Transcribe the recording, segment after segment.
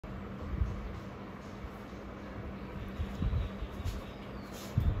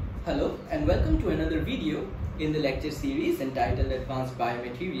Hello and welcome to another video in the lecture series entitled Advanced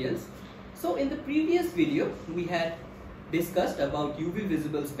Biomaterials. So in the previous video we had discussed about UV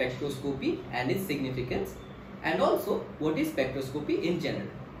visible spectroscopy and its significance and also what is spectroscopy in general.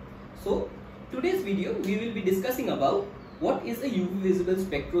 So today's video we will be discussing about what is a UV visible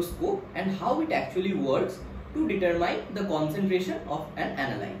spectroscope and how it actually works to determine the concentration of an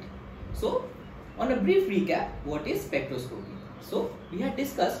analyte. So on a brief recap, what is spectroscopy? So we had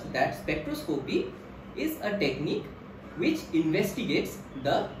discussed that spectroscopy is a technique which investigates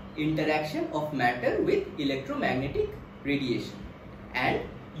the interaction of matter with electromagnetic radiation, and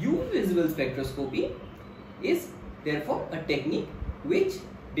UV visible spectroscopy is therefore a technique which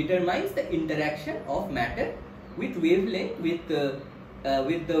determines the interaction of matter with wavelength with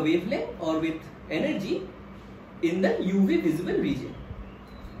the wavelength or with energy in the UV visible region.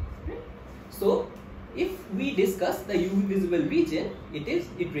 So if we discuss the UV visible region,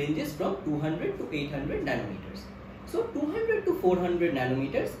 it ranges from 200 to 800 nanometers. So 200 to 400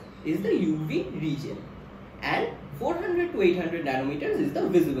 nanometers is the UV region and 400 to 800 nanometers is the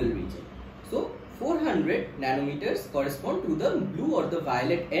visible region. So 400 nanometers correspond to the blue or the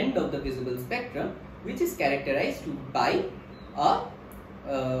violet end of the visible spectrum, which is characterized by a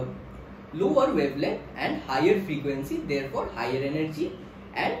lower wavelength and higher frequency, therefore higher energy,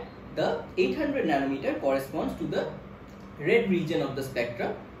 and the 800 nanometer corresponds to the red region of the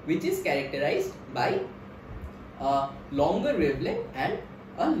spectrum, which is characterized by a longer wavelength and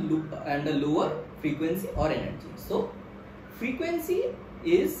a lower frequency or energy. So frequency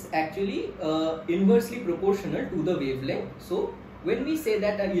is actually inversely proportional to the wavelength. So when we say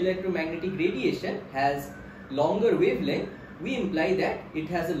that an electromagnetic radiation has longer wavelength, we imply that it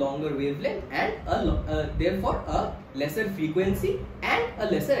has a longer wavelength and therefore a lesser frequency and a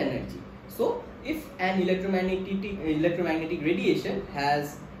lesser energy. So if an electromagnetic radiation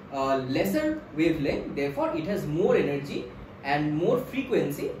has a lesser wavelength, therefore it has more energy and more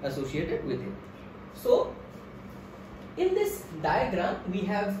frequency associated with it. So in this diagram we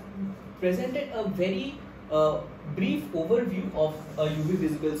have presented a very brief overview of a UV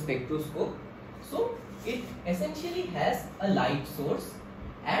visible spectroscope. So it essentially has a light source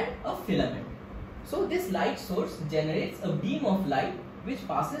and a filament. So this light source generates a beam of light which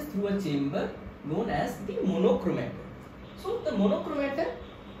passes through a chamber known as the monochromator. So the monochromator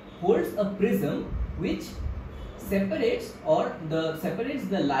holds a prism which separates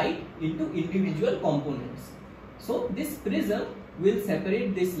the light into individual components. So this prism will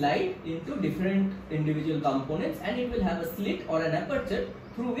separate this light into different individual components, and it will have a slit or an aperture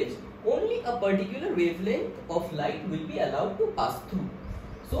through which only a particular wavelength of light will be allowed to pass through.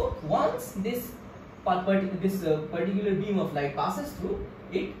 So once this particular beam of light passes through,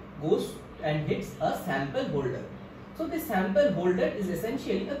 it goes and hits a sample holder. So this sample holder is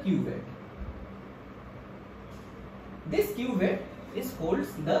essentially a cuvette. This cuvette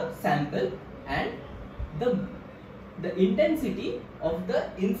holds the sample, and the intensity of the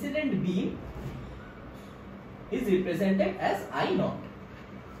incident beam is represented as I0.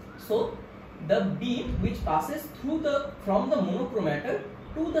 So the beam which passes from the monochromator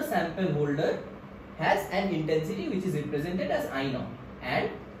to the sample holder has an intensity which is represented as I0,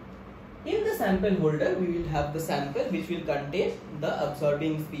 and in the sample holder we will have the sample which will contain the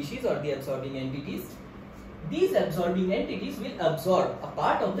absorbing species or the absorbing entities. These absorbing entities will absorb a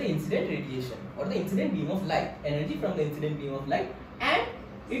part of the incident radiation or the incident beam of light, energy from the incident beam of light, and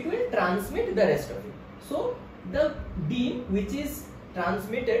it will transmit the rest of it. So the beam which is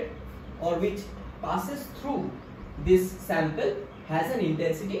transmitted or which passes through this sample has an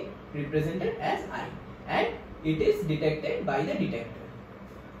intensity represented as I, and it is detected by the detector.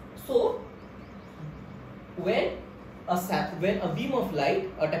 So when a beam of light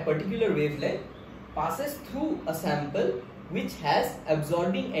at a particular wavelength passes through a sample which has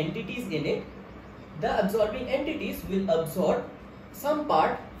absorbing entities in it, the absorbing entities will absorb some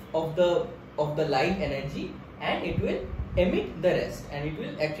part of the light energy, and it will emit the rest, and it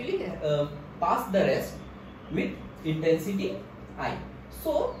will actually pass the rest with intensity I.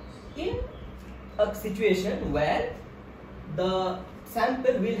 So in a situation where the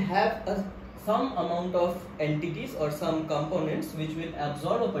sample will have some amount of entities or some components which will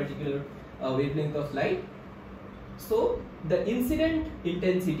absorb a particular wavelength of light, so the incident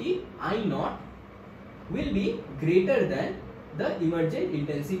intensity I0 will be greater than the emergent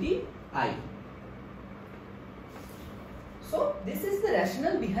intensity I. So this is the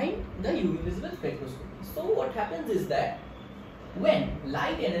rationale behind the UV visible spectroscopy. So what happens is that when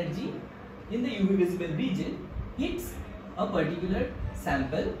light energy in the UV visible region hits a particular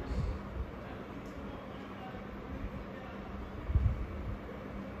sample,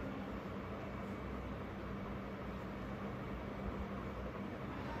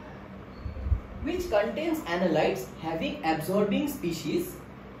 contains analytes having absorbing species.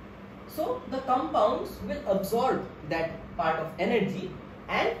 So the compounds will absorb that part of energy,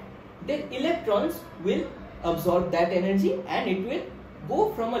 and their electrons will absorb that energy, and it will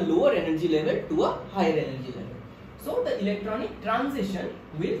go from a lower energy level to a higher energy level. So the electronic transition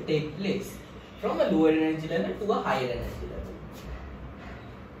will take place from a lower energy level to a higher energy level.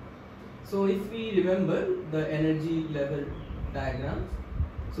 So if we remember the energy level diagrams,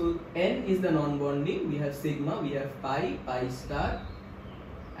 so N is the non-bonding, we have sigma, we have pi, pi star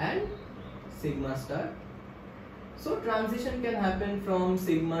and sigma star. So transition can happen from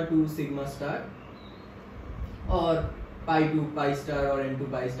sigma to sigma star, or pi to pi star, or N to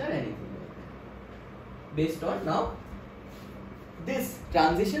pi star, anything like that. Based on now, these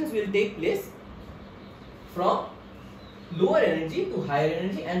transitions will take place from lower energy to higher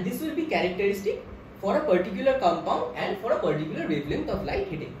energy, and this will be characteristic for a particular compound and for a particular wavelength of light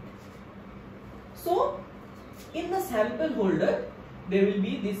hitting. So in the sample holder there will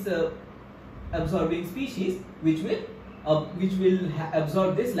be this absorbing species which will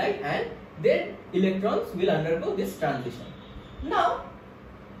absorb this light, and their electrons will undergo this transition. Now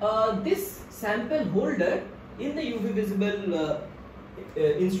this sample holder in the UV visible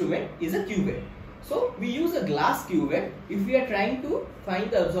instrument is a cuvette. So we use a glass cuvette if we are trying to find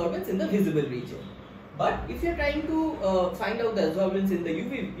the absorbance in the visible region. But if you are trying to find out the absorbance in the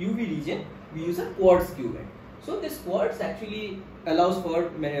UV region, we use a quartz cuvette. So this quartz actually allows for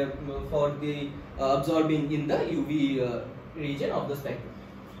the absorbing in the UV region of the spectrum.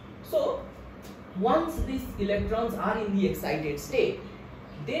 So once these electrons are in the excited state,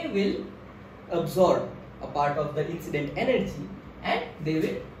 they will absorb a part of the incident energy, and they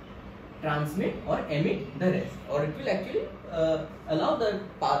will transmit or emit the rest, or it will actually allow the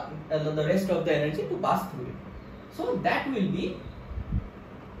rest of the energy to pass through it. So that will be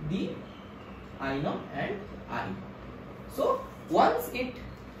the I0 and I. So once it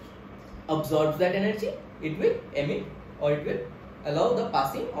absorbs that energy, it will emit, or it will allow the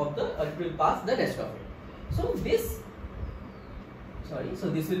passing of the, or it will pass the rest of it. So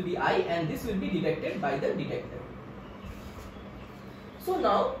this will be I, and this will be detected by the detector. So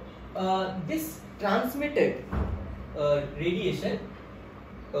now this transmitted radiation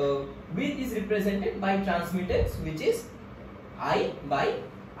is represented by transmittance, which is I by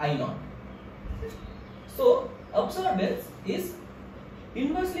I0. So absorbance is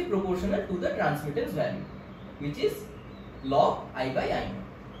inversely proportional to the transmittance value, which is log I by I0.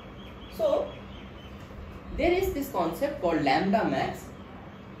 So there is this concept called lambda max,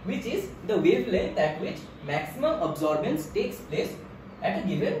 which is the wavelength at which maximum absorbance takes place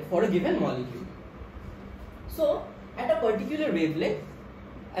for a given molecule. So at a particular wavelength,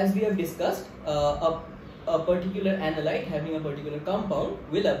 as we have discussed, a particular analyte having a particular compound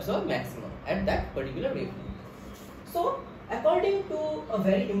will absorb maximum at that particular wavelength. So according to a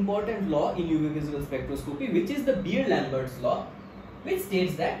very important law in UV visible spectroscopy, which is the Beer-Lambert's law, which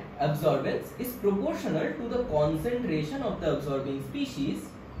states that absorbance is proportional to the concentration of the absorbing species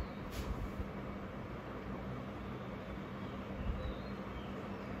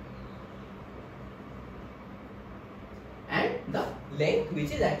and the length,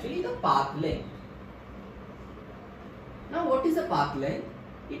 which is actually the path length. Now what is the path length?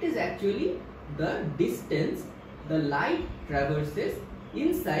 It is actually the distance the light traverses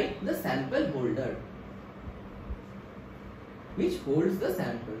inside the sample holder, which holds the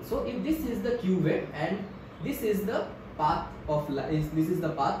sample. So if this is the cuvette and this is the path of light, this is the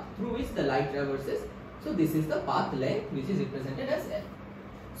path through which the light traverses, so this is the path length, which is represented as L.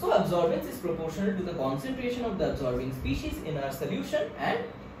 So absorbance is proportional to the concentration of the absorbing species in our solution, and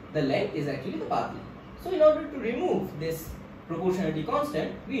the length is actually the path length. So in order to remove this proportionality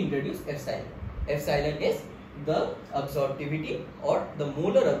constant, we introduce epsilon. Epsilon is the absorptivity, or the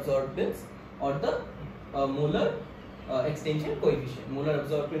molar absorbance, or the molar extinction coefficient, molar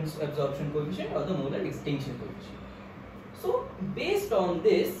absorption coefficient, or the molar extinction coefficient. So based on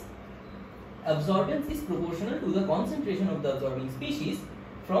this, absorbance is proportional to the concentration of the absorbing species.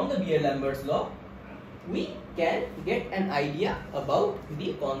 From the Beer-Lambert's law, we can get an idea about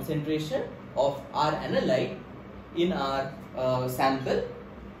the concentration of our analyte in our sample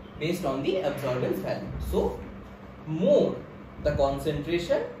based on the absorbance value. So more the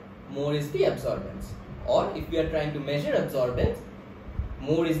concentration, more is the absorbance. Or if we are trying to measure absorbance,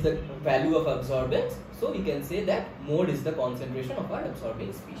 more is the value of absorbance, so we can say that more is the concentration of our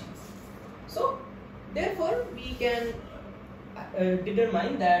absorbing species. So therefore we can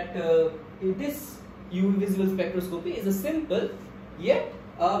determine that this UV visible spectroscopy is a simple yet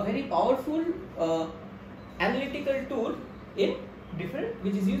very powerful analytical tool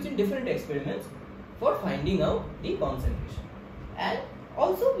which is used in different experiments, for finding out the concentration, and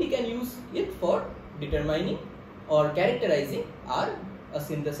also we can use it for determining or characterizing our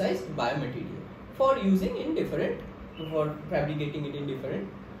synthesized biomaterial for using in different, for fabricating it in different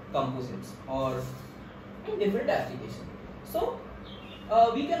composites or in different applications. So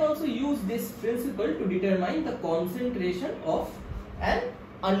we can also use this principle to determine the concentration of an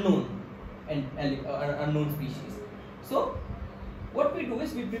unknown unknown species. So what we do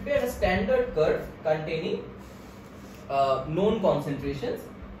is we prepare a standard curve containing known concentrations,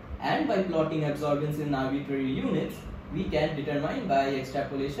 and by plotting absorbance in arbitrary units, we can determine by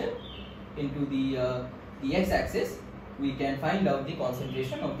extrapolation into the x-axis, we can find out the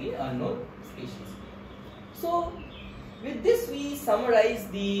concentration of the unknown species. So with this we summarize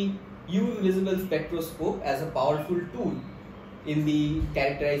the UV visible spectroscope as a powerful tool in the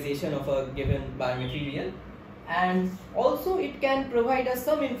characterization of a given biomaterial, and also it can provide us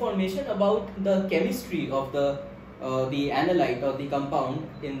some information about the chemistry of the analyte or the compound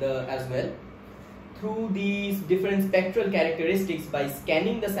in the as well, through these different spectral characteristics. By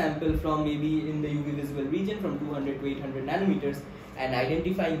scanning the sample from maybe in the UV visible region from 200 to 800 nanometers and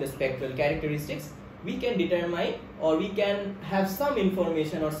identifying the spectral characteristics, we can determine, or we can have some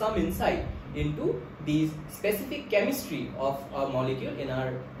information or some insight into the specific chemistry of a molecule in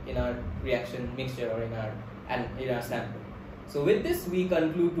our reaction mixture or in our sample. So with this we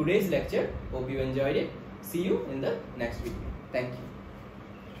conclude today's lecture. Hope you enjoyed it. See you in the next video. Thank you.